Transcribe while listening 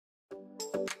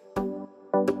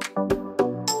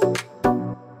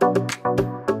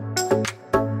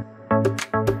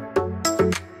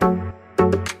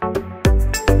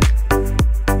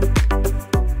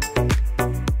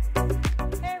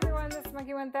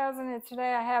2000, and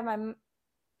today I have my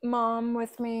mom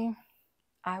with me.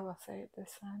 I will say it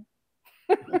this time.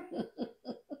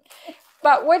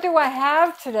 But what do I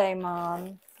have today,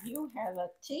 Mom? You have a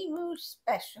Temu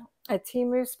special. A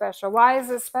Temu special. Why is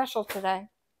it special today?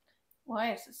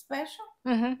 Why is it special?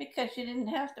 Mm-hmm. Because you didn't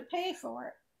have to pay for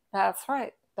it. That's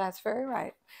right. That's very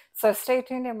right. So stay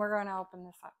tuned and we're going to open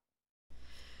this up.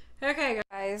 Okay,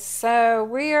 guys. So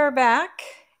we are back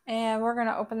and we're going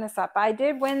to open this up. I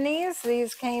did win these.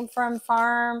 These came from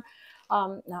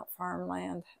not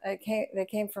farmland. They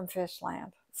came from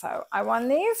Fishland. So I won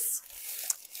these.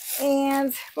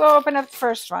 And we'll open up the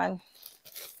first one.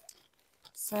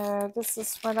 So this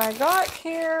is what I got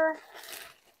here.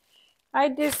 I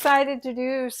decided to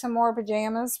do some more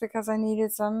pajamas because I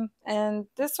needed some. And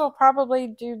this will probably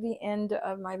do the end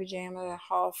of my pajama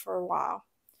haul for a while.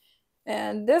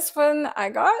 And this one I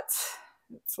got.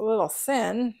 It's a little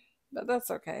thin, but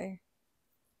that's okay.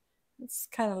 It's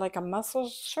kind of like a muscle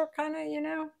shirt kind of, you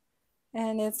know.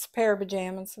 And it's a pair of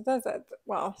pajamas. So that's it.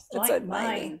 Well, it's like a 90.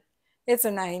 Mine. It's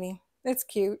a 90. It's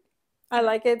cute. I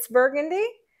like it. It's burgundy.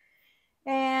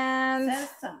 And it says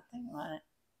something on it.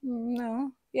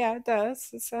 No. Yeah, it does.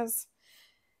 It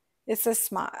says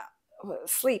smile.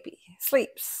 Sleepy.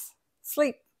 Sleeps.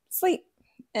 Sleep. Sleep.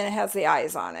 And it has the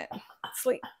eyes on it.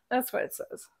 Sleep. That's what it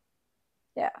says.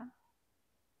 Yeah.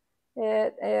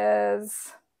 It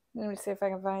is. Let me see if I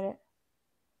can find it.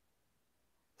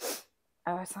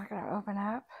 Oh, it's not going to open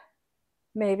up.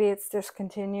 Maybe it's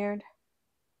discontinued.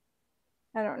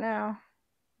 I don't know.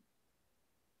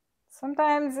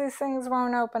 Sometimes these things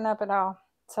won't open up at all.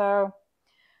 So,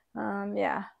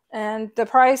 yeah. And the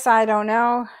price, I don't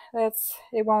know.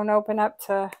 It won't open up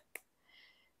to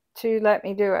let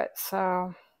me do it.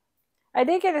 So, I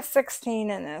did get a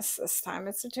 16 in this time.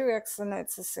 It's a 2X and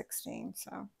it's a 16.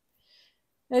 So,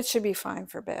 it should be fine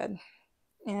for bed.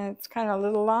 And it's kind of a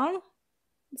little long.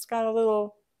 It's got a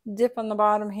little dip on the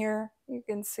bottom here. You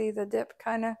can see the dip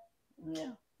kind of.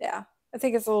 Yeah. Yeah. I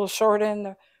think it's a little shorter in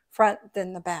the front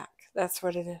than the back. That's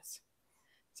what it is.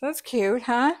 So it's cute,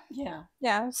 huh? Yeah.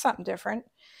 Yeah, it's something different.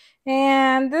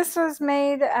 And this was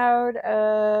made out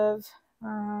of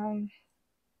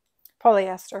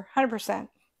polyester, 100%.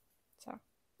 So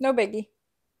no biggie.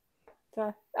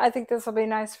 So I think this will be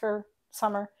nice for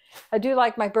summer. I do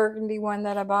like my burgundy one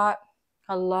that I bought.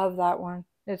 I love that one.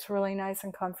 It's really nice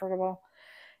and comfortable.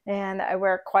 And I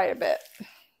wear it quite a bit.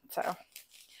 So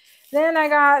then I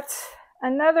got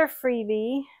another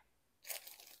freebie.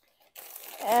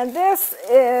 And this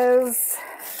is,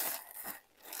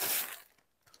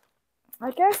 I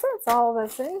guess that's all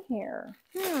that's in here.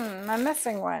 I'm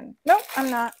missing one. Nope, I'm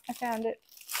not. I found it.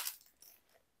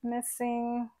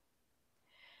 Missing.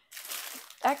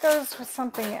 That goes with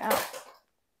something else.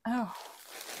 Oh,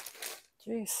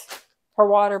 jeez. Her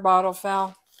water bottle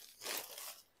fell.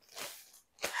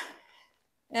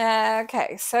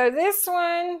 Okay, so this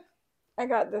one, I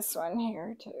got this one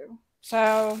here too.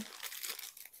 So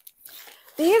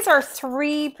these are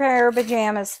 3 pair of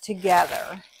pajamas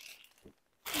together.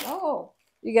 Oh.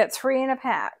 You get 3 in a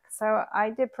pack. So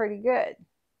I did pretty good.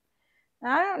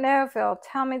 Now, I don't know if it'll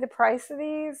tell me the price of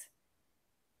these.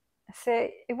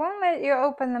 See, it won't let you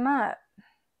open them up.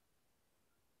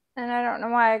 And I don't know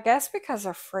why. I guess because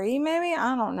they're free, maybe?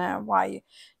 I don't know why.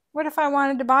 What if I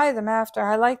wanted to buy them after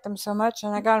I liked them so much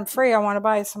and I got them free? I want to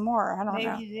buy some more. I don't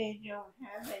know. Maybe they don't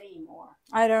have any more.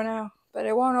 I don't know. But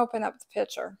it won't open up the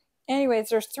picture. Anyways,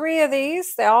 there's 3 of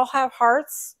these. They all have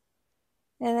hearts.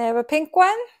 And they have a pink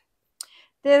one.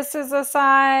 This is a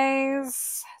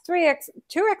size 2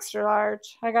 extra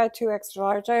large. I got 2 extra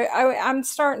large. I'm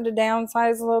starting to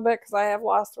downsize a little bit because I have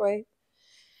lost weight.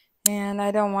 And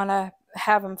I don't want to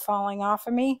have them falling off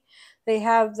of me. They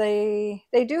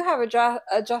do have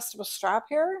adjustable strap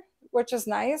here, which is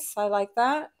nice. I like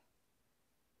that.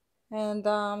 And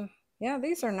yeah,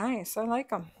 these are nice. I like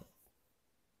them.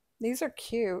 These are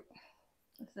cute.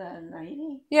 Is that a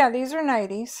 90? Yeah, these are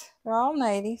 90s. They're all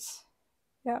 90s.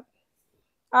 Yep.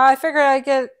 I figured I'd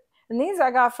get, and these I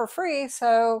got for free,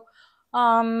 so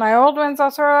my old ones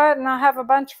I'll throw out, and I'll have a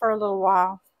bunch for a little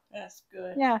while. That's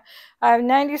good. Yeah, I have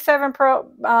 97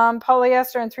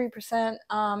 polyester and 3%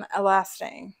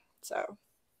 elastane. So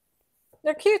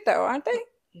they're cute though, aren't they?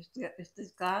 If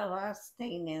they've got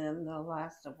elastane in them, they'll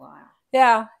last a while.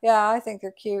 Yeah, I think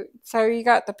they're cute. So you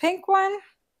got the pink one.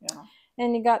 Yeah.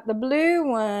 And you got the blue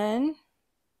one.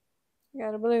 You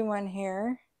got a blue one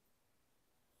here.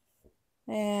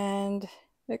 And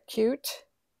they're cute.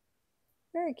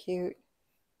 Very cute.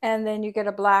 And then you get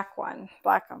a black one.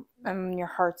 Black, and your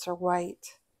hearts are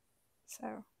white.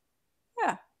 So,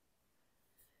 yeah.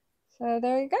 So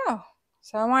there you go.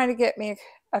 So I wanted to get me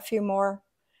a few more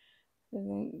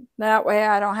And that way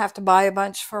I don't have to buy a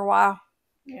bunch for a while.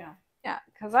 Yeah. Yeah,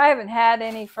 because I haven't had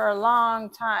any for a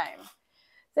long time.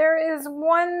 There is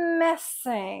one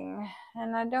missing,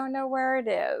 and I don't know where it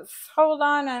is. Hold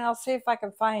on, and I'll see if I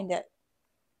can find it.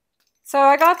 So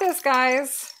I got this,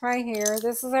 guys, right here.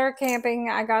 This is our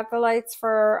camping. I got the lights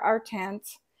for our tent,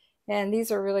 and these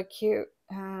are really cute.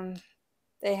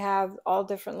 They have all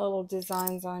different little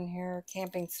designs on here,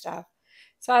 camping stuff.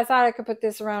 So I thought I could put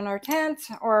this around our tent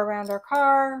or around our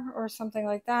car or something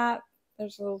like that.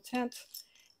 There's a little tent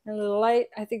and a little light.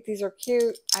 I think these are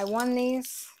cute. I won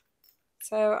these,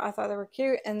 so I thought they were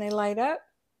cute, and they light up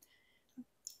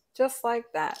just like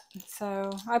that. So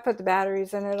I put the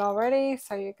batteries in it already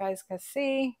so you guys can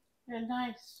see. They're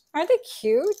nice. Aren't they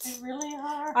cute? They really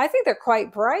are. I think they're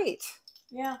quite bright.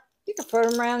 Yeah. You can put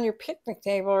them around your picnic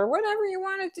table or whatever you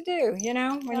wanted to do, you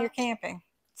know, when you're camping.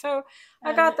 So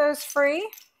I got those free.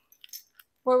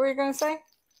 What were you going to say?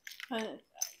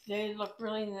 They look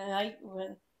really nice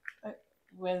when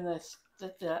it's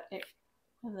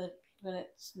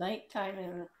nighttime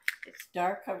and it's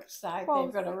dark outside. Well,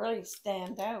 they're going to really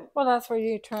stand out. Well, that's where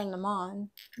you turn them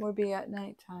on. Would be at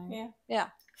nighttime. Yeah. Yeah.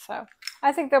 So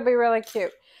I think they'll be really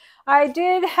cute. I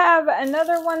did have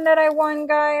another one that I won,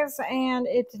 guys, and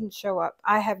it didn't show up.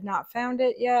 I have not found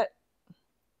it yet.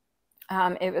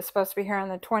 It was supposed to be here on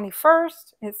the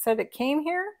 21st. It said it came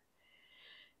here,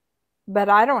 but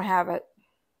I don't have it.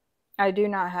 I do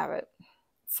not have it.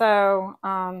 So,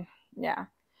 yeah.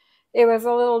 It was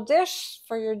a little dish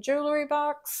for your jewelry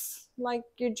box, like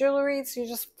your jewelry. So you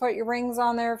just put your rings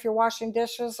on there if you're washing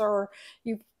dishes, or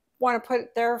you want to put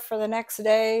it there for the next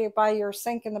day by your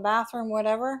sink in the bathroom,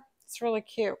 whatever. It's really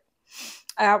cute.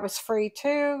 It was free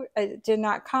too. It did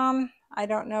not come. I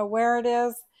don't know where it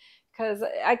is because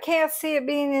I can't see it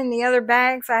being in the other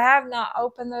bags. I have not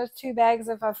opened those two bags.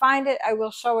 If I find it, I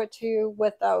will show it to you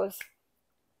with those.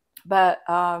 But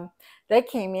they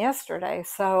came yesterday,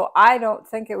 so I don't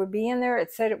think it would be in there.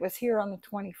 It said it was here on the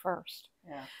 21st.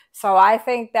 Yeah. So I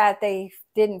think that they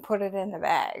didn't put it in the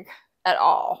bag at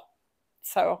all.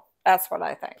 So that's what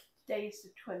I think. Today's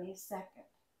the 22nd.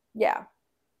 Yeah.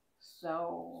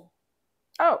 So.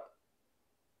 Oh.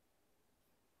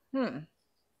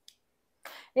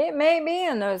 It may be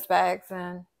in those bags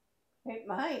then. It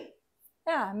might.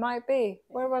 Yeah, it might be.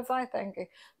 What was I thinking?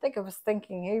 I think I was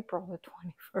thinking April the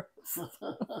 21st.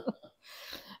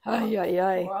 Ay, ay,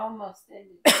 ay. We're almost in.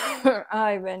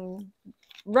 I've been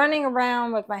running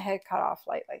around with my head cut off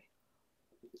lately.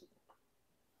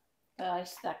 But I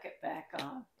stuck it back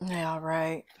on. Yeah,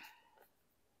 right.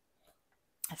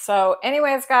 So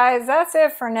anyways, guys, that's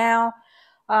it for now.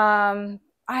 I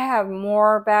have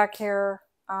more back here.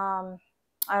 I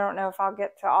don't know if I'll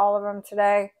get to all of them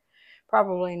today.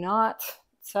 Probably not.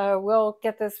 So we'll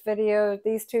get these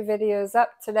two videos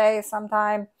up today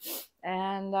sometime.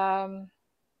 And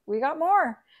we got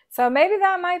more. So maybe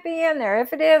that might be in there.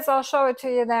 If it is, I'll show it to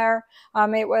you there.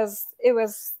 It was,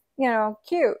 you know,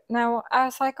 cute. Now I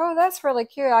was like, oh, that's really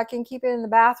cute. I can keep it in the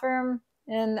bathroom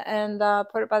and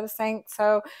put it by the sink.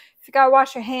 So if you got to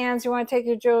wash your hands, you want to take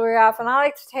your jewelry off. And I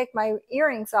like to take my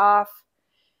earrings off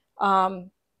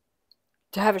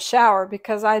to have a shower,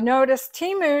 because I noticed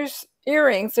Temu's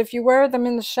earrings, if you wear them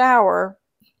in the shower,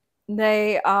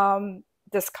 they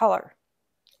discolor.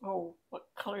 Oh, what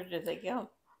color do they go?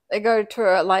 They go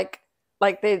to like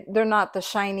they're not the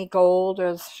shiny gold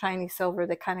or the shiny silver.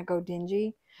 They kind of go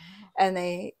dingy, and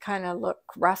they kind of look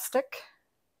rustic.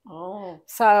 Oh.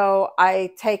 So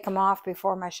I take them off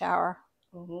before my shower.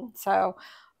 So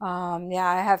yeah,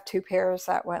 I have two pairs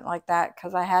that went like that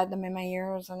because I had them in my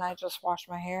ears and I just washed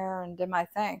my hair and did my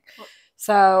thing.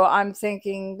 So I'm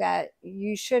thinking that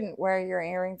you shouldn't wear your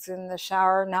earrings in the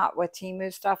shower, not with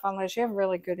Temu stuff, unless you have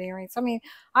really good earrings. I mean,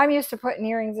 I'm used to putting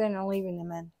earrings in and leaving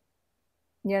them in.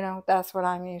 You know, that's what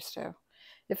I'm used to.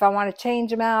 If I want to change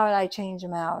them out, I change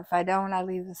them out. If I don't, I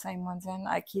leave the same ones in.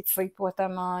 I sleep with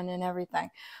them on and everything.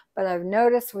 But I've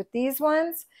noticed with these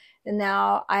ones, and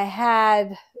now I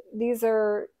had, these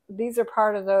are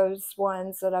part of those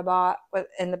ones that I bought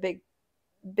in the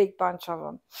big bunch of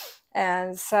them.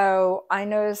 And so I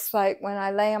noticed, like, when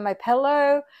I lay on my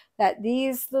pillow, that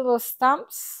these little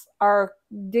stumps are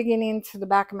digging into the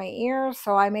back of my ears.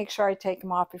 So I make sure I take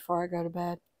them off before I go to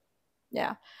bed.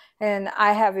 Yeah. And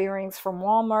I have earrings from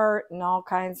Walmart and all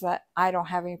kinds that I don't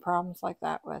have any problems like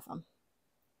that with them.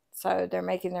 So they're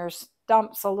making their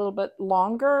stumps a little bit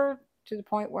longer to the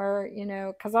point where, you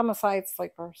know, because I'm a side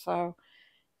sleeper. So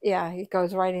yeah, it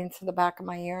goes right into the back of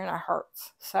my ear and it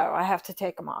hurts. So I have to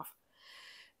take them off.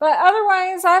 But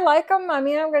otherwise, I like them. I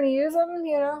mean, I'm going to use them,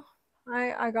 you know.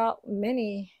 I got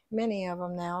many many of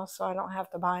them now, so I don't have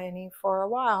to buy any for a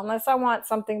while, unless I want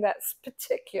something that's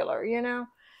particular, you know.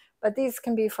 But these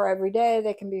can be for every day.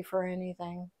 They can be for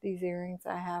anything, these earrings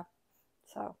I have.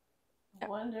 So I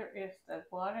wonder if the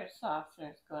water softener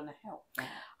is going to help that.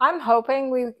 I'm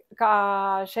hoping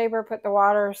Shaver put the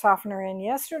water softener in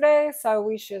yesterday, so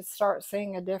we should start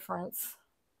seeing a difference,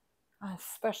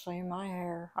 especially in my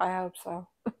hair. I hope so.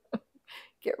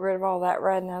 Get rid of all that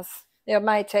redness. It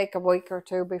might take a week or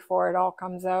two before it all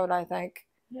comes out, I think.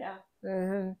 Yeah.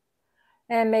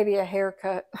 And maybe a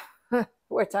haircut,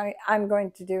 which I'm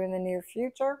going to do in the near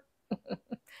future,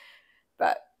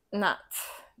 but not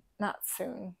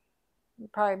soon.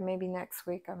 Probably maybe next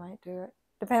week I might do it.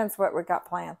 Depends what we got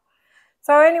planned.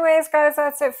 So anyways, guys,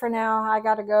 that's it for now. I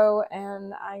got to go,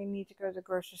 and I need to go to the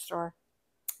grocery store.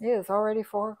 It is already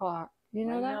 4 o'clock. You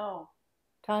know that? I know.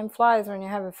 Time flies when you're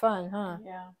having fun, huh?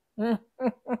 Yeah.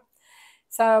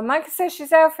 So Micah says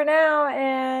she's out for now,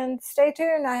 and stay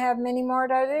tuned. I have many more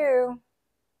to do.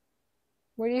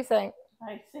 What do you think?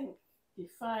 I think you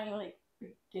finally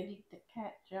getting to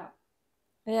catch up.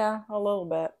 Yeah, a little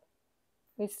bit.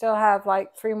 We still have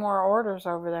like 3 more orders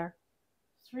over there.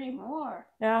 3 more?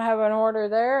 Yeah, I have an order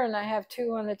there, and I have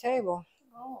 2 on the table.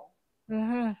 Oh.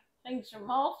 Mm-hmm. Things are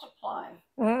multiplying.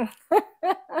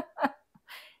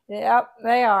 Yep,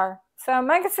 they are. So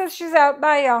Micah says she's out.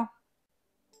 Bye, y'all.